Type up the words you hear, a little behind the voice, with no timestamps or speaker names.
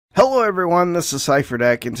Hello everyone, this is Cipher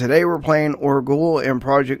Dec, and today we're playing Orgoll in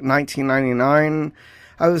Project 1999.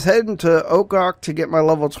 I was heading to Orgoll to get my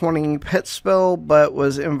level 20 pet spell, but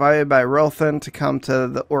was invited by Rathe to come to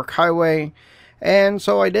the Orc Highway, and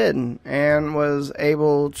so I did, and was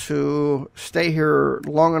able to stay here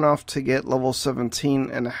long enough to get level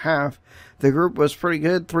 17 and a half. The group was pretty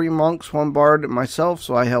good, 3 monks, 1 bard, and myself,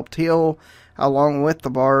 so I helped heal along with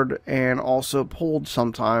the bard, and also pulled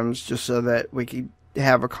sometimes, just so that we could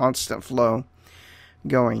have a constant flow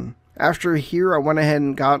going. After here, I went ahead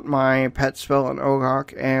and got my pet spell in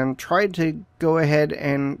Orgoll and tried to go ahead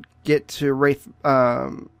and get to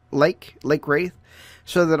Rathe, Lake Rathe,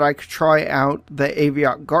 so that I could try out the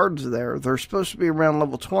Aviak guards there. They're supposed to be around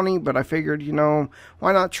level 20, but I figured,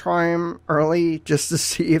 why not try them early just to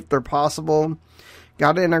see if they're possible.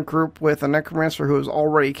 Got in a group with a necromancer who was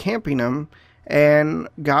already camping them, and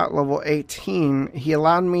got level 18. He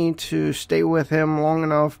allowed me to stay with him long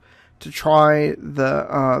enough to try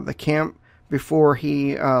the camp before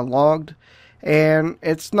he logged, and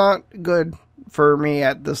it's not good for me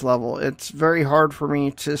at this level. It's very hard for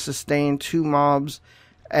me to sustain 2 mobs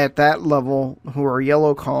at that level who are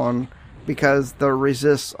yellow con because the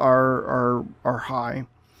resists are high.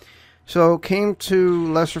 So came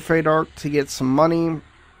to Lesser Fate Arc to get some money.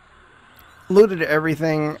 Looted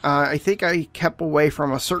everything. I think I kept away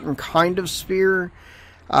from a certain kind of spear.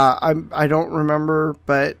 I don't remember,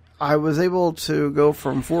 but I was able to go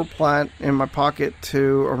from 4 plat in my pocket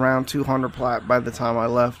to around 200 plat by the time I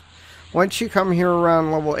left. Once you come here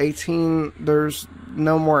around level 18, there's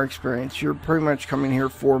no more experience. You're pretty much coming here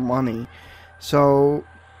for money. So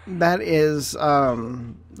that is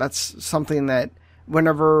that's something that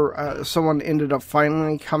whenever someone ended up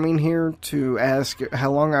finally coming here to ask how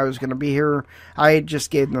long I was going to be here, I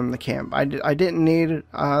just gave them the camp. I didn't need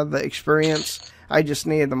the experience. I just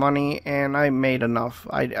needed the money, and I made enough.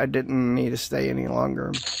 I didn't need to stay any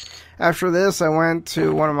longer. After this, I went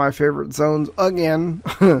to one of my favorite zones again,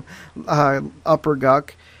 Upper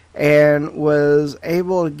Guck, and was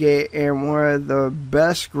able to get in one of the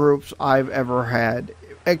best groups I've ever had.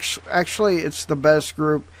 Actually, it's the best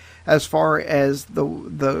group as far as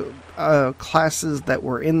the classes that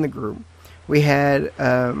were in the group. We had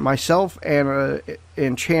myself and an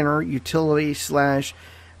enchanter, utility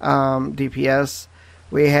 / DPS.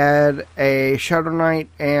 We had a Shadow Knight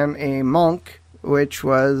and a monk, which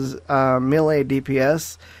was melee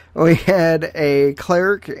DPS. We had a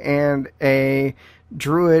cleric and a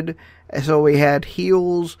druid, so we had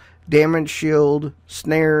heals, damage shield,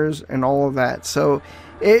 snares, and all of that. So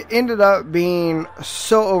it ended up being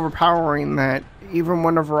so overpowering that even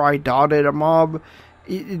whenever I dotted a mob,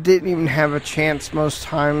 it didn't even have a chance most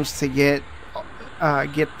times to get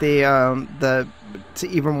the to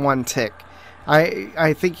even 1 tick.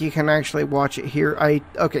 I think you can actually watch it here.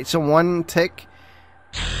 Okay, so 1 tick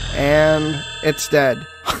and it's dead.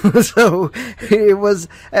 So it was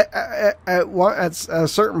at a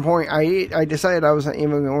certain point I decided I wasn't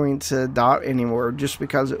even going to dot anymore just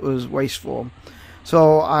because it was wasteful.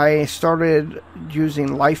 So I started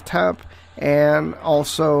using life tap and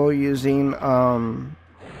also using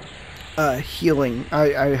healing.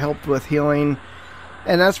 I helped with healing,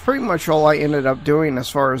 and that's pretty much all I ended up doing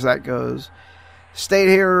as far as that goes. Stayed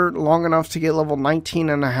here long enough to get level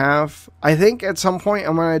 19 and a half. I think at some point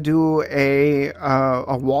I'm going to do a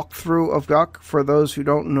walkthrough of Guck for those who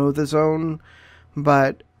don't know the zone,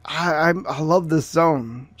 but I love this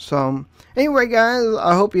zone. So anyway, guys,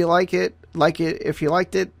 I hope you like it. Like it if you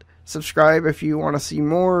liked it, subscribe if you want to see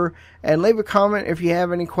more, and leave a comment if you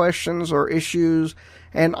have any questions or issues,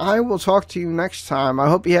 and I will talk to you next time. I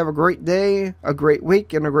hope you have a great day, a great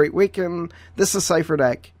week, and a great weekend. This is Cipher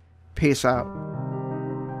Dec. Peace out.